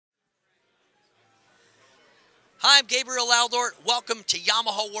Hi, I'm Gabriel Aldort. Welcome to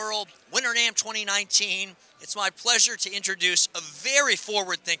Yamaha World, Winter NAMM 2019. It's my pleasure to introduce a very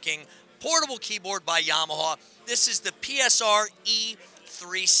forward-thinking portable keyboard by Yamaha. This is the PSR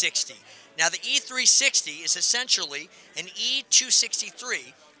E360. Now, the E360 is essentially an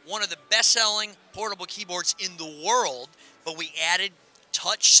E263, one of the best-selling portable keyboards in the world, but we added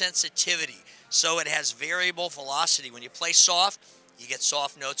touch sensitivity. So it has variable velocity. When you play soft, you get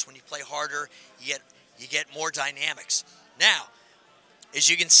soft notes. When you play harder, you get more dynamics. Now, as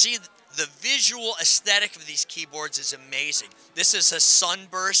you can see, the visual aesthetic of these keyboards is amazing. This is a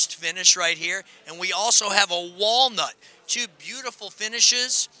sunburst finish right here, and we also have a walnut. Two beautiful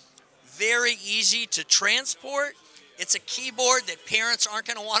finishes, very easy to transport. It's a keyboard that parents aren't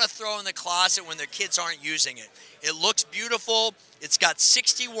going to want to throw in the closet when their kids aren't using it. It looks beautiful. It's got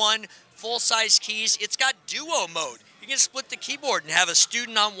 61 full-size keys. It's got duo mode. You can split the keyboard and have a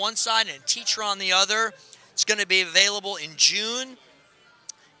student on one side and a teacher on the other. It's going to be available in June,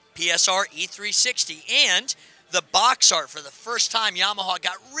 PSR E360. And the box art, for the first time, Yamaha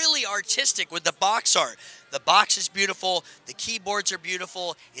got really artistic with the box art. The box is beautiful. The keyboards are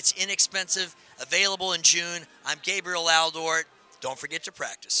beautiful. It's inexpensive. Available in June. I'm Gabriel Aldort. Don't forget to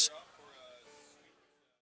practice.